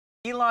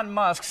Elon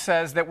Musk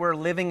says that we're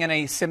living in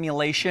a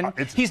simulation.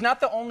 He's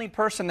not the only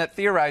person that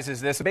theorizes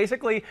this.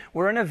 Basically,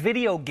 we're in a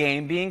video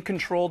game being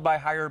controlled by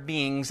higher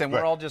beings, and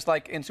we're all just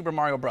like in Super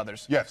Mario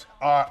Brothers. Yes.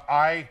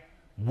 I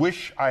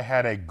wish I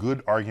had a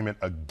good argument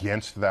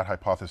against that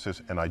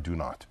hypothesis, and I do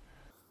not.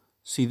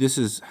 See, this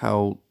is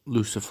how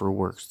Lucifer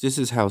works. This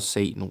is how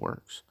Satan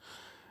works.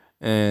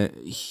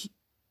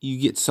 You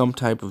get some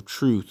type of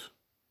truth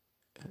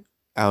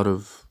out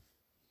of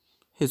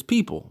his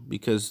people,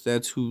 because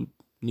that's who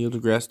Neil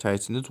deGrasse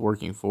Tyson is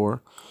working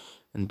for,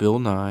 and Bill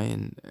Nye,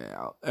 and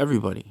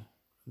everybody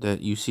that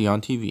you see on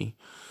TV.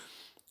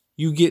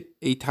 You get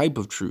a type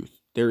of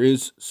truth. There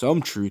is some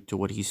truth to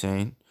what he's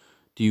saying.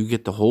 Do you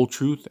get the whole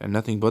truth and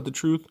nothing but the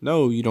truth?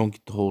 No, you don't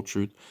get the whole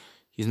truth.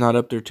 He's not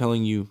up there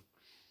telling you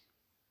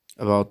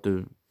about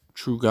the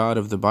true God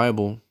of the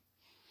Bible,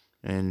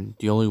 and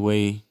the only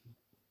way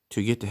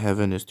to get to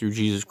heaven is through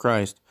Jesus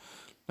Christ.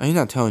 Now, he's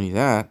not telling you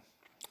that.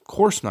 Of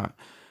course not.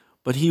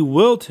 But he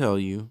will tell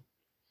you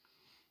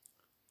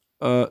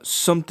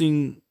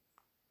something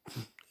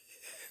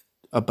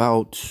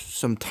about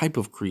some type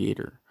of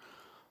creator,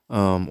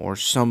 or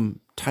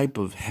some type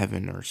of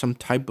heaven, or some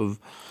type of,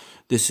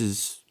 this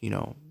is,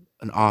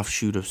 an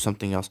offshoot of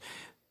something else.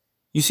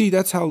 You see,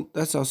 that's how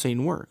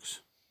Satan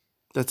works.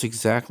 That's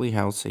exactly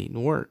how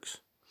Satan works.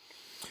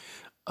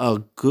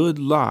 A good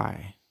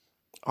lie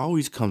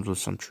always comes with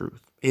some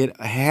truth. It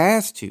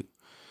has to. It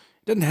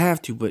doesn't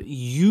have to, but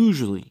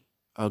usually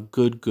a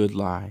good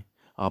lie,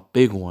 a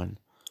big one,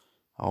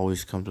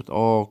 always comes with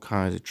all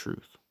kinds of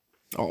truth,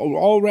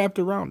 all wrapped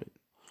around it.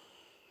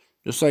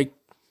 Just like,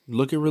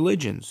 look at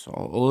religions.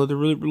 All other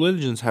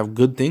religions have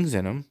good things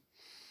in them,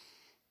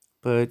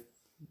 but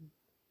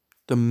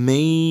the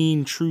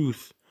main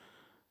truth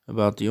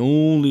about the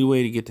only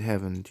way to get to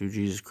heaven through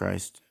Jesus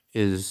Christ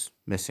is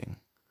missing.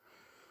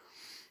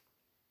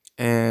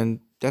 And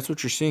that's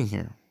what you're seeing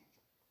here.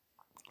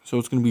 So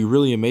it's going to be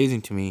really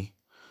amazing to me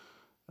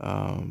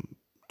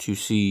to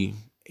see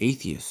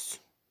atheists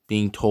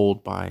being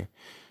told by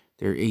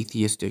their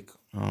atheistic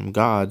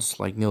gods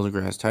like Neil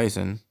deGrasse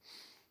Tyson,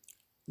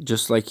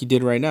 just like he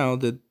did right now,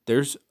 that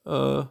there's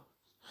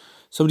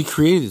somebody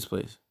created this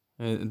place.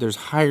 There's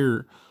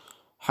higher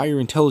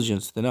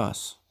intelligence than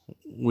us,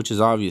 which is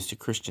obvious to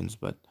Christians,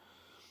 but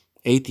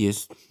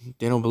atheists,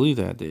 they don't believe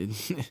that.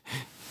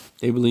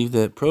 They believe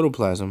that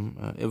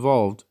protoplasm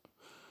evolved.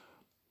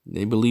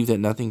 They believe that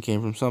nothing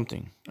came from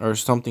something, or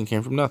something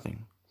came from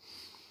nothing,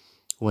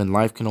 when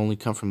life can only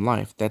come from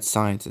life. That's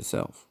science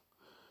itself.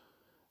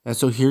 And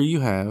so here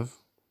you have,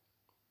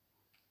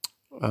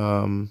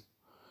 on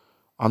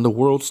the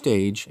world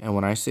stage, and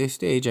when I say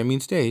stage, I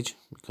mean stage,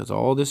 because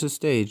all this is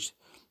staged.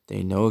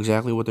 They know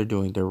exactly what they're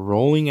doing. They're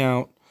rolling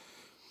out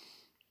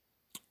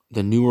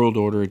the New World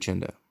Order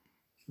agenda,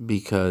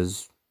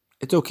 because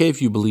it's okay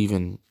if you believe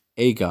in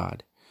a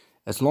God,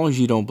 as long as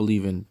you don't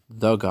believe in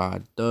the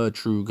God, the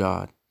true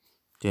God,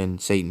 then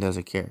Satan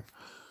doesn't care.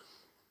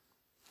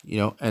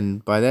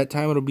 And by that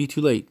time it'll be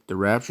too late. The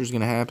rapture is going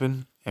to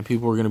happen, and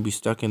people are going to be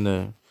stuck in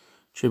the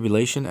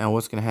tribulation, and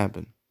what's going to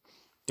happen?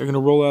 They're going to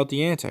roll out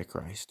the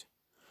Antichrist.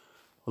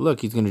 Well, look,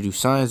 he's going to do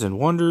signs and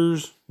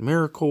wonders,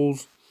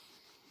 miracles,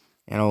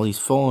 and all these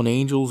fallen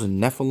angels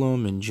and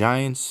Nephilim and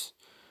giants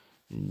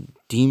and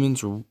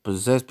demons or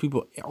possessed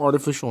people,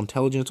 artificial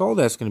intelligence, all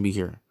that's going to be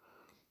here.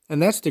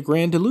 And that's the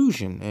grand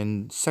delusion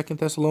in 2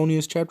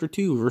 Thessalonians chapter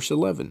 2, verse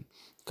 11.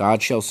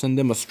 God shall send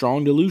them a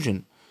strong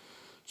delusion,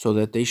 so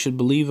that they should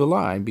believe the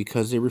lie,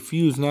 because they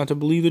refuse not to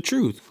believe the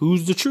truth.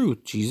 Who's the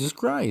truth? Jesus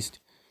Christ.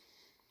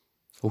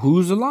 Well,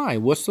 who's the lie?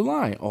 What's the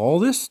lie? All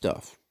this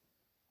stuff.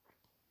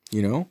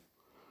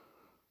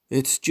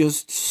 It's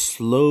just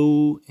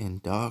slow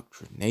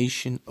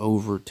indoctrination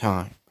over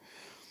time.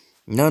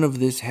 None of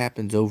this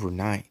happens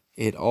overnight.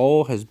 It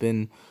all has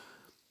been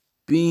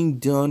being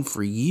done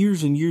for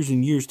years and years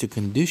and years to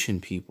condition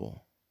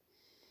people,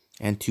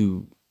 and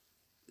to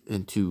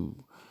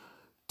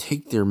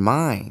take their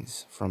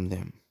minds from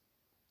them.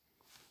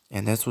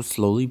 And that's what's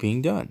slowly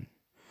being done.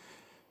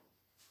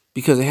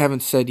 Because they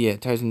haven't said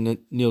yet,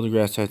 Neil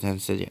deGrasse Tyson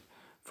hasn't said yet.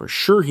 For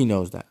sure he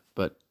knows that,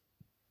 but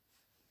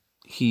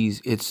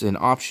it's an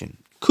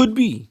option. Could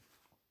be.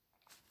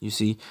 You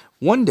see,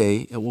 one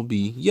day it will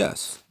be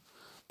yes.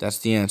 That's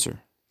the answer.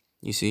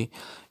 You see,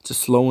 it's a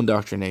slow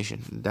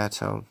indoctrination. That's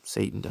how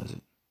Satan does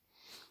it.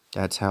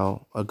 That's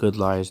how a good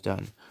lie is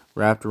done.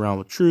 Wrapped around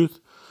with truth,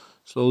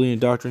 slowly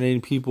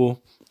indoctrinating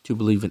people to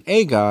believe in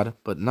a God,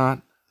 but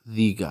not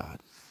the God.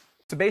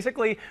 So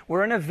basically,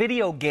 we're in a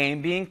video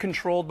game being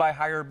controlled by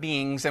higher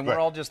beings, and we're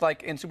all just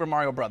like in Super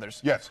Mario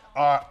Brothers. Yes.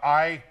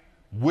 I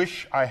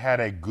wish I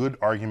had a good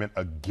argument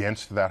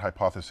against that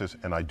hypothesis,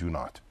 and I do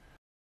not.